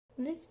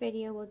This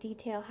video will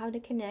detail how to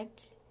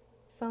connect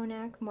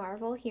Phonak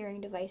Marvel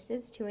hearing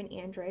devices to an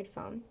Android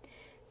phone.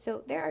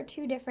 So there are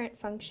two different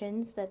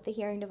functions that the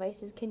hearing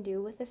devices can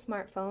do with a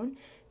smartphone.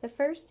 The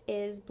first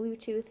is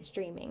Bluetooth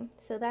streaming.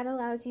 So that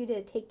allows you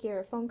to take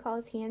your phone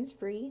calls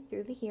hands-free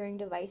through the hearing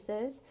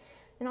devices,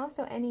 and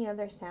also any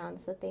other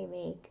sounds that they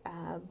make,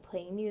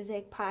 playing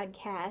music,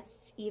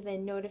 podcasts,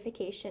 even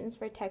notifications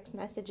for text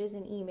messages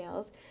and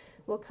emails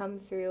will come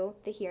through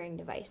the hearing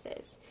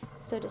devices.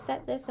 So to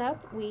set this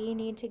up, we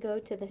need to go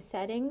to the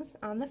settings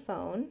on the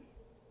phone,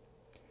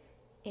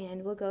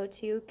 and we'll go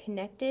to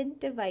Connected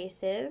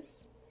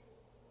Devices,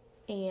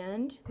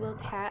 and we'll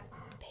tap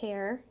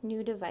Pair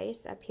New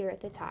Device up here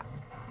at the top.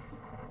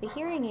 The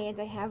hearing aids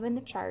I have in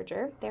the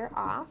charger, they're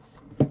off.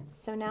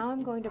 So now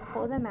I'm going to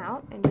pull them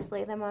out and just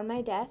lay them on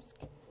my desk.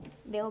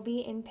 They'll be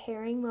in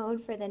pairing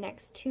mode for the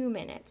next 2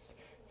 minutes.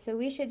 So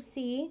we should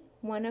see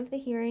one of the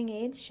hearing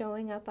aids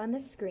showing up on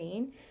the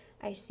screen.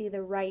 I see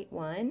the right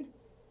one.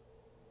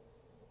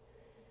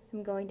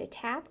 I'm going to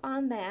tap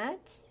on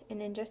that,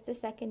 and in just a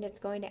second it's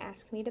going to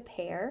ask me to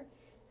pair,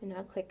 and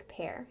I'll click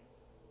pair.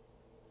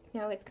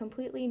 Now it's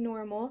completely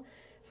normal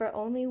for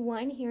only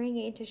one hearing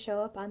aid to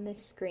show up on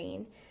this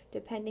screen.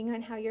 Depending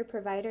on how your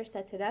provider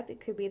sets it up, it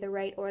could be the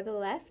right or the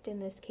left. In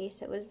this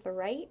case it was the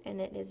right,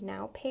 and it is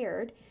now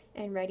paired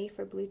and ready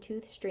for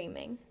Bluetooth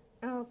streaming.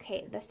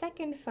 Okay, the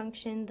second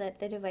function that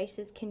the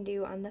devices can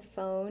do on the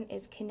phone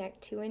is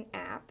connect to an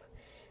app.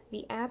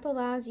 The app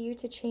allows you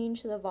to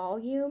change the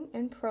volume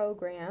and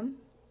program.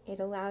 It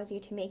allows you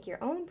to make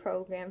your own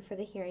program for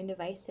the hearing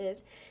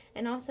devices,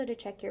 and also to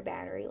check your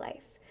battery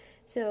life.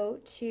 So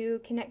to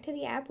connect to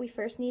the app, we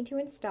first need to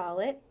install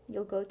it.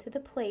 You'll go to the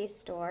Play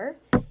Store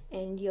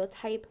and you'll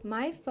type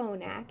My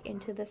Phonak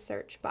into the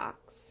search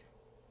box.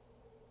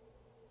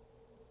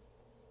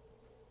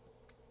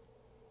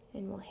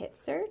 And we'll hit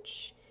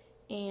search,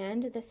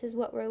 and this is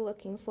what we're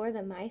looking for,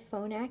 the My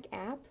Phonak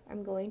app.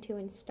 I'm going to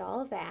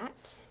install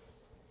that.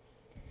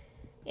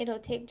 It'll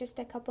take just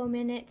a couple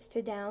minutes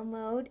to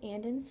download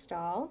and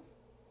install.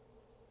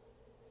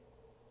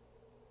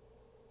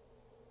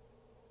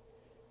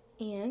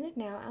 And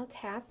now I'll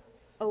tap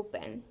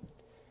open.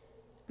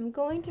 I'm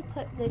going to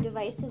put the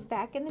devices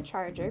back in the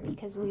charger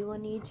because we will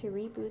need to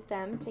reboot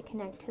them to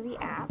connect to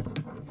the app.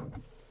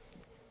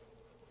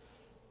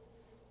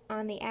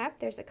 On the app,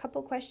 there's a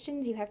couple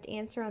questions you have to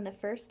answer on the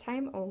first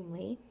time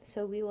only.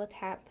 So we will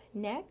tap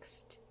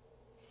next,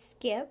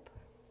 skip,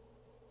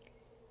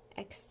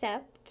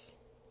 accept,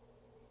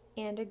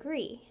 and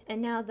agree.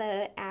 And now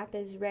the app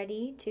is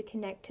ready to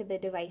connect to the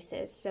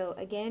devices. So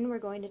again, we're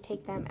going to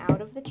take them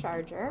out of the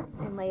charger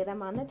and lay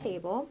them on the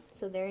table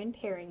so they're in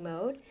pairing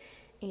mode,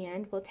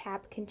 and we'll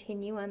tap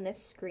continue on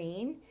this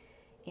screen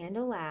and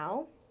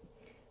allow.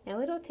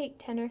 Now it'll take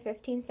 10 or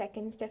 15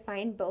 seconds to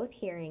find both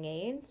hearing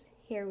aids.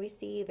 Here we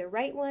see the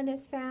right one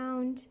is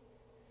found,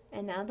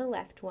 and now the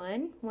left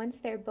one. Once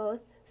they're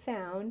both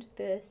found,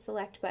 the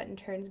select button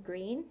turns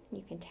green.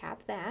 You can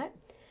tap that,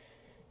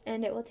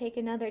 and it will take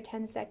another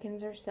 10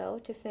 seconds or so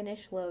to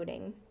finish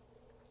loading.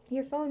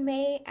 Your phone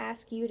may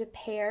ask you to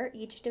pair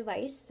each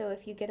device, so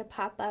if you get a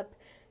pop-up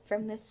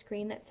from this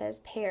screen that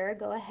says pair,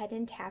 go ahead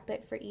and tap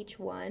it for each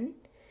one.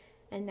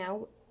 And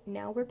now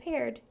we're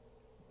paired.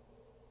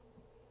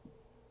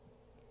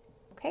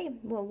 Okay,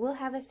 well, we'll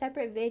have a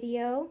separate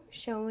video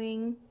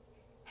showing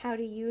how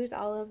to use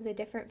all of the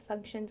different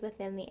functions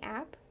within the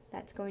app.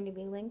 That's going to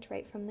be linked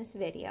right from this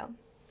video.